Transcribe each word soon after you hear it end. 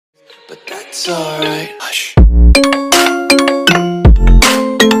It's alright. Hush.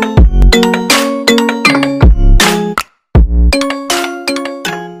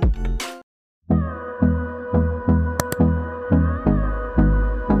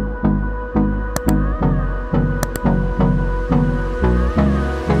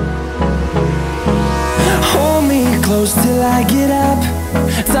 Hold me close till I get up.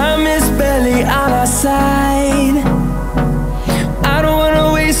 Time is barely on our side. I don't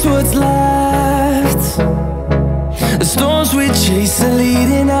wanna waste what's left. The storms we chase are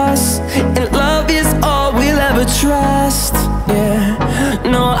leading us, and love is all we'll ever trust. Yeah,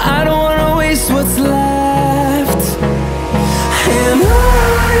 no, I don't wanna waste what's left. And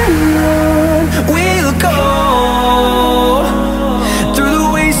on we'll go, through the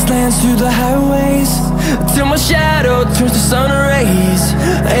wastelands, through the highways, till my shadow turns to sun rays.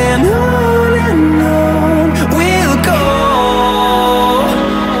 And on we'll go,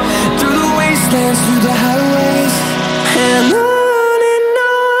 through the wastelands, through the highways, and on we'll go.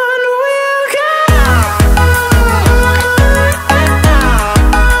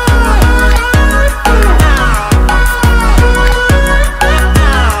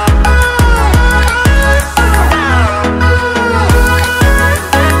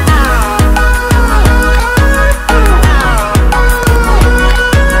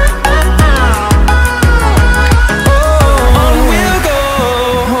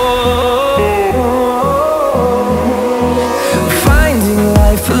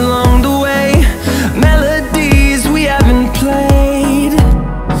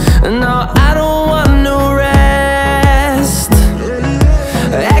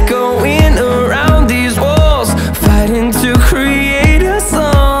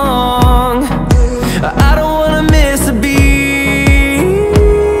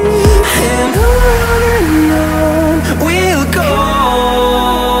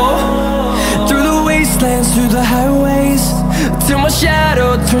 Through the highways, till my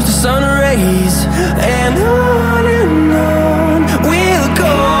shadow turns to sun rays. And on we'll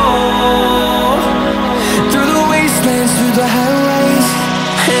go, through the wastelands, through the highways,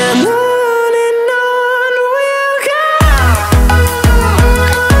 and on we'll go.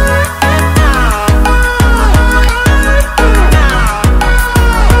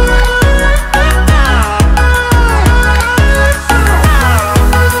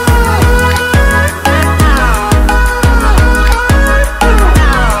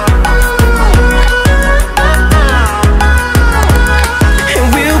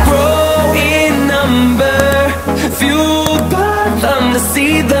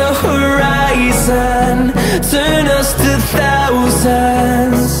 See the horizon turn us to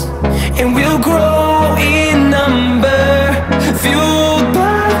thousands, and we'll grow in number, fueled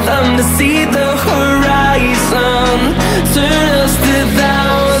by them to see the horizon turn us to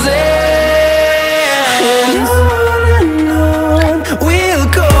thousands. And on we'll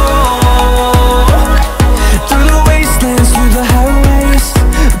go, through the wastelands, through the highways,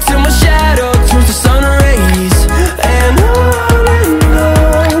 till my shadow turns to sun rays. And on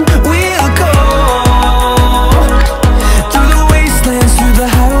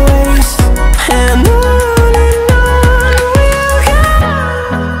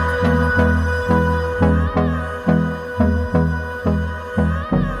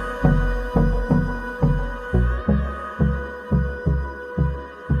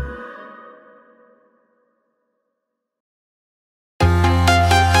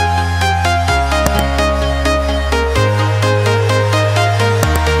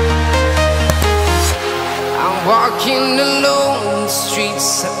walking alone, the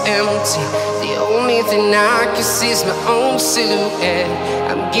streets are empty. The only thing I can see is my own silhouette.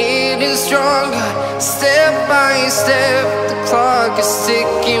 I'm getting stronger, step by step. The clock is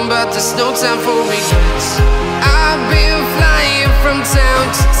ticking, but there's no time for regrets. I've been flying from town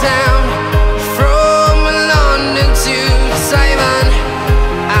to town, from London to Taiwan.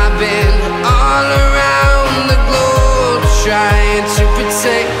 I've been all around the globe, trying to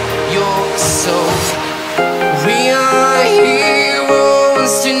protect your soul. We are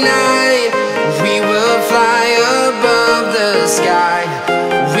heroes tonight. We will fly above the sky.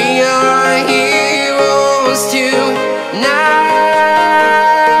 We are heroes tonight.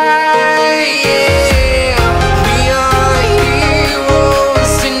 Yeah. We are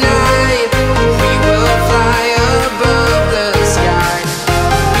heroes tonight. We will fly above the sky.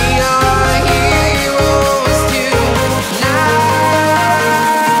 We are heroes tonight.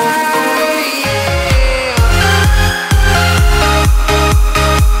 Yeah.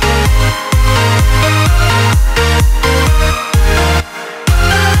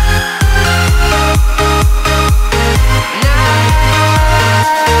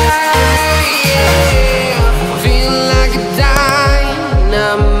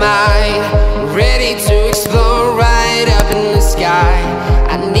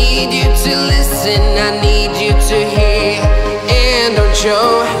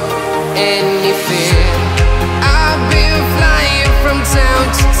 show any fear. I've been flying from town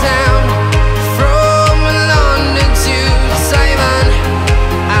to town, from London to Taiwan.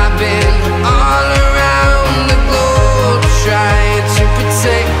 I've been all around the globe trying to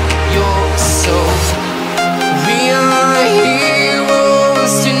protect your soul. We are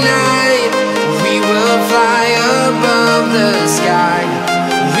heroes tonight. We will fly above the sky.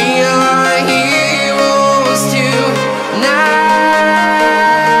 We are heroes tonight.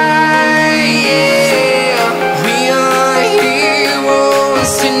 Yeah. We are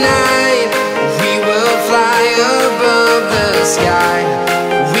heroes tonight. We will fly above the sky.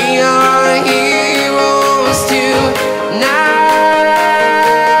 We are heroes tonight.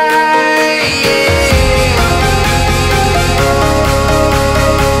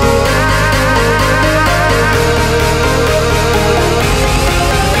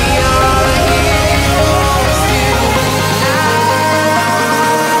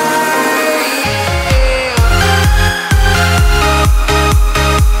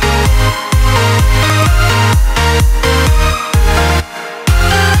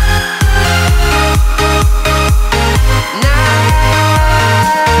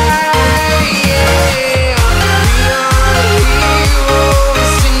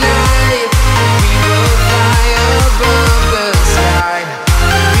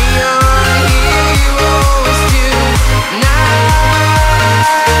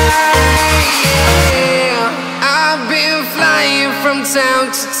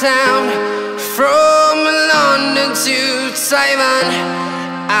 Town to town, from London to Taiwan.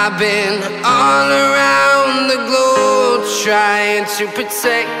 I've been all around the globe trying to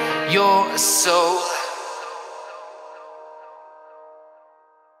protect your soul.